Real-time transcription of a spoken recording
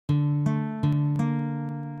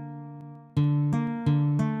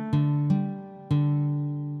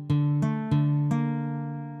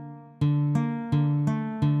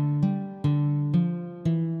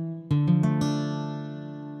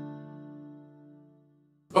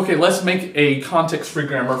Okay, let's make a context-free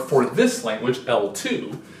grammar for this language,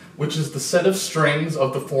 L2, which is the set of strings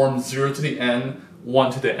of the form 0 to the n,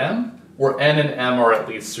 1 to the m, where n and m are at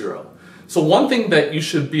least 0. So one thing that you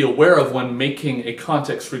should be aware of when making a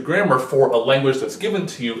context-free grammar for a language that's given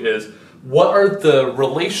to you is, what are the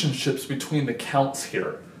relationships between the counts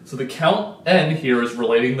here? So the count n here is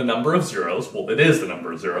relating the number of zeros, well it is the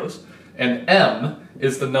number of zeros, and m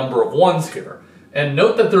is the number of ones here. And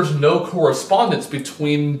note that there's no correspondence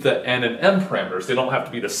between the n and m parameters. They don't have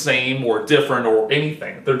to be the same or different or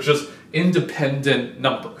anything. They're just independent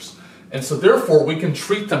numbers. And so therefore we can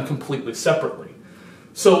treat them completely separately.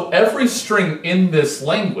 So every string in this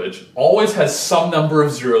language always has some number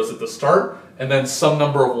of zeros at the start and then some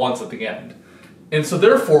number of ones at the end. And so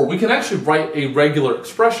therefore we can actually write a regular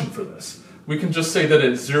expression for this. We can just say that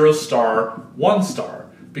it's 0 star 1 star.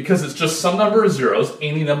 Because it's just some number of zeros,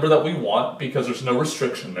 any number that we want, because there's no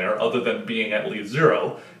restriction there other than being at least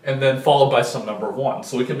 0, and then followed by some number of 1.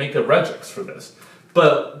 So we can make a regex for this.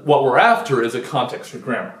 But what we're after is a context-free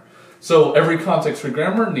grammar. So every context-free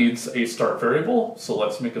grammar needs a start variable, so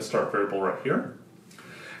let's make a start variable right here.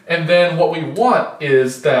 And then what we want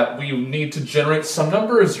is that we need to generate some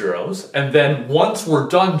number of zeros, and then once we're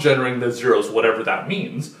done generating the zeros, whatever that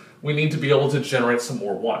means, we need to be able to generate some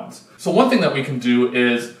more ones. So one thing that we can do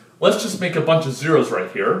is, let's just make a bunch of zeros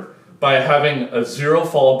right here by having a 0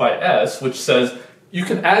 followed by s, which says you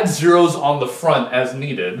can add zeros on the front as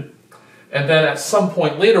needed, and then at some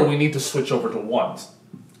point later we need to switch over to ones.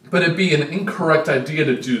 But it'd be an incorrect idea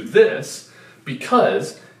to do this,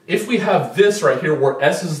 because if we have this right here where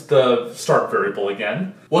s is the start variable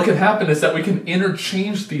again, what can happen is that we can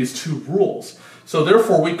interchange these two rules. So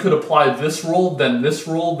therefore we could apply this rule, then this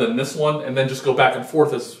rule, then this one, and then just go back and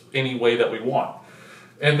forth as any way that we want.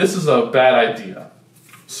 And this is a bad idea.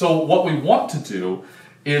 So what we want to do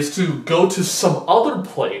is to go to some other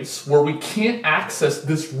place where we can't access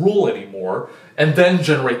this rule anymore and then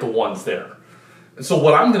generate the ones there. And so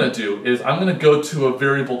what I'm going to do is I'm going to go to a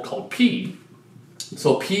variable called p.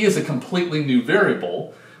 So p is a completely new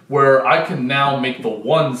variable where I can now make the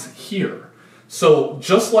ones here. So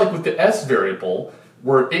just like with the s variable,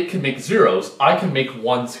 where it can make zeros, I can make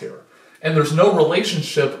ones here. And there's no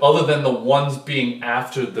relationship other than the ones being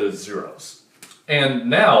after the zeros. And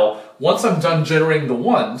now, once I'm done generating the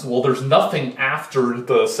ones, well, there's nothing after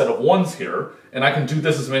the set of ones here, and I can do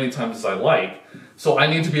this as many times as I like. So I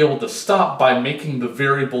need to be able to stop by making the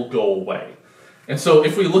variable go away. And so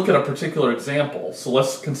if we look at a particular example, so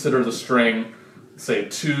let's consider the string, say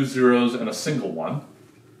 2 zeros and a single one,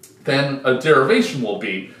 then a derivation will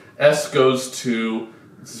be s goes to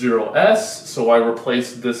 0s, so I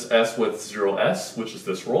replace this s with 0s, which is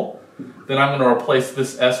this rule. Then I'm going to replace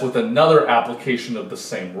this s with another application of the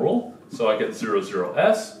same rule, so I get 0,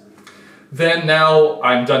 0s. Then now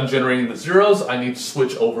I'm done generating the zeros, I need to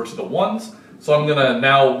switch over to the ones, so I'm going to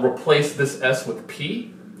now replace this s with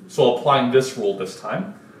p, so applying this rule this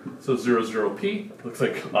time. So 0, 0p, looks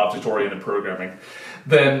like object-oriented programming.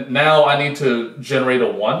 Then now I need to generate a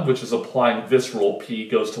 1, which is applying this rule, p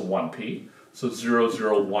goes to 1p. So 0,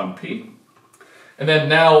 0, 1p. And then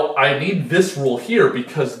now I need this rule here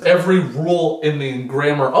because every rule in the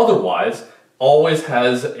grammar otherwise always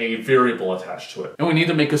has a variable attached to it. And we need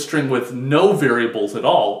to make a string with no variables at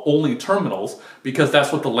all, only terminals, because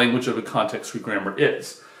that's what the language of a context-free grammar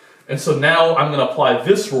is. And so now I'm going to apply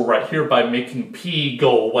this rule right here by making p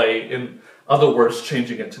go away, in other words,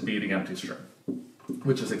 changing it to be the empty string,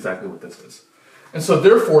 which is exactly what this is. And so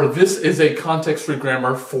therefore, this is a context-free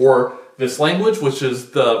grammar for this language, which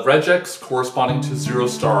is the regex corresponding to 0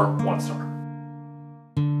 star 1 star.